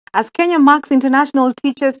As Kenya marks International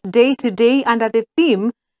Teachers' Day today under the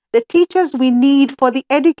theme, "The Teachers We Need for the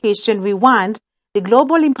Education We Want," the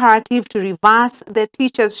global imperative to reverse the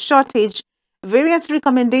teachers' shortage, various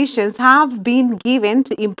recommendations have been given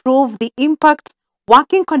to improve the impact,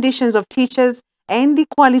 working conditions of teachers, and the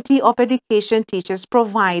quality of education teachers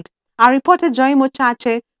provide. Our reporter Joy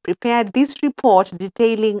Mochache prepared this report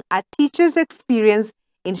detailing a teacher's experience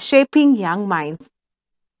in shaping young minds.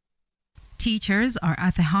 Teachers are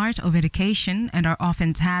at the heart of education and are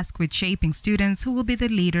often tasked with shaping students who will be the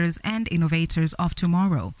leaders and innovators of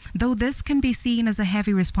tomorrow. Though this can be seen as a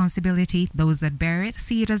heavy responsibility, those that bear it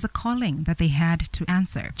see it as a calling that they had to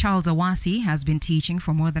answer. Charles Awasi has been teaching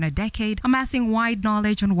for more than a decade, amassing wide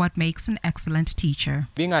knowledge on what makes an excellent teacher.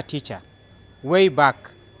 Being a teacher, way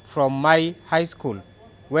back from my high school,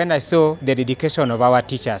 when I saw the dedication of our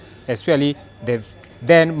teachers, especially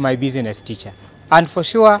then my business teacher. And for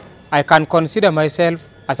sure, I can consider myself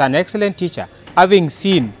as an excellent teacher, having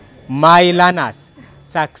seen my learners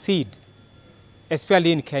succeed,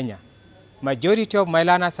 especially in Kenya. Majority of my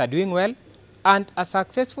learners are doing well, and a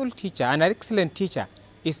successful teacher, an excellent teacher,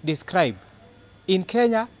 is described. In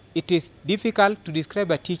Kenya, it is difficult to describe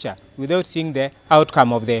a teacher without seeing the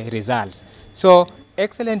outcome of the results. So,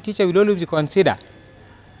 excellent teacher will always be considered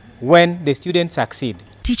when the students succeed.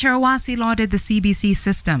 Teacher Awasi lauded the CBC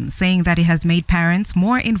system, saying that it has made parents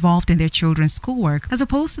more involved in their children's schoolwork as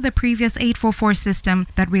opposed to the previous 844 system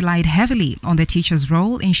that relied heavily on the teacher's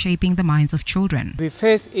role in shaping the minds of children. We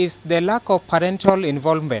face is the lack of parental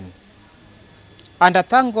involvement. And I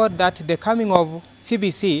thank God that the coming of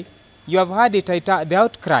CBC, you have heard it, the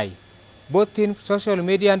outcry, both in social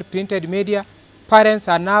media and printed media. Parents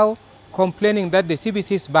are now complaining that the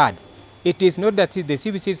CBC is bad. It is not that the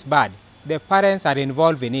CBC is bad. The parents are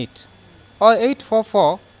involved in it. Or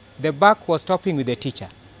 844, the buck was stopping with the teacher.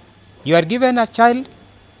 You are given a child,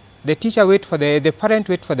 the teacher wait for the parent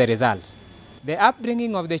wait for the results. The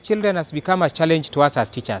upbringing of the children has become a challenge to us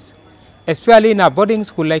as teachers, especially in a boarding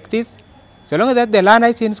school like this. So long as the learner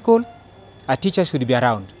is in school, a teacher should be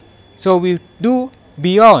around. So we do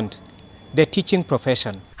beyond the teaching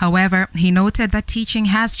profession. However, he noted that teaching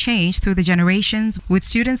has changed through the generations, with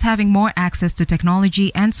students having more access to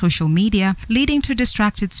technology and social media, leading to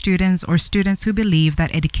distracted students or students who believe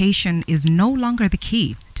that education is no longer the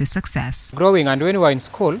key to success. Growing and when we were in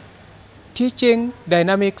school, teaching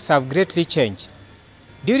dynamics have greatly changed.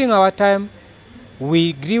 During our time,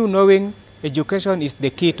 we grew knowing education is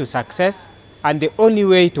the key to success and the only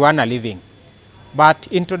way to earn a living. But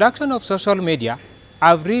introduction of social media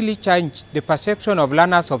have really changed the perception of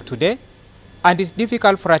learners of today, and it's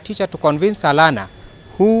difficult for a teacher to convince a learner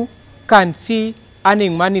who can see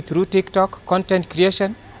earning money through TikTok, content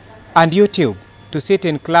creation, and YouTube to sit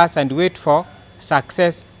in class and wait for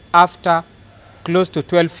success after close to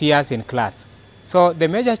 12 years in class. So the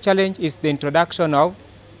major challenge is the introduction of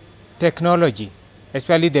technology,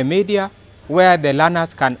 especially the media, where the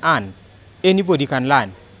learners can earn. Anybody can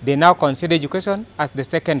learn. They now consider education as the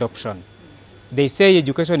second option. They say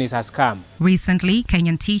education is a scam. Recently,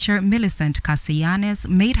 Kenyan teacher Millicent Castellanes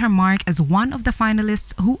made her mark as one of the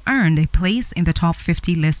finalists who earned a place in the top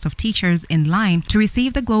 50 list of teachers in line to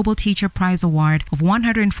receive the Global Teacher Prize Award of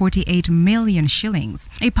 148 million shillings,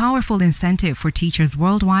 a powerful incentive for teachers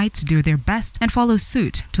worldwide to do their best and follow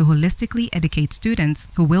suit to holistically educate students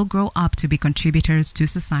who will grow up to be contributors to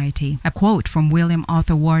society. A quote from William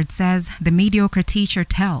Arthur Ward says, "The mediocre teacher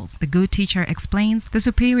tells, the good teacher explains, the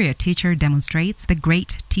superior teacher demonstrates, the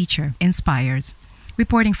great teacher inspires."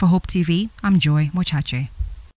 Reporting for Hope TV, I'm Joy Mochache.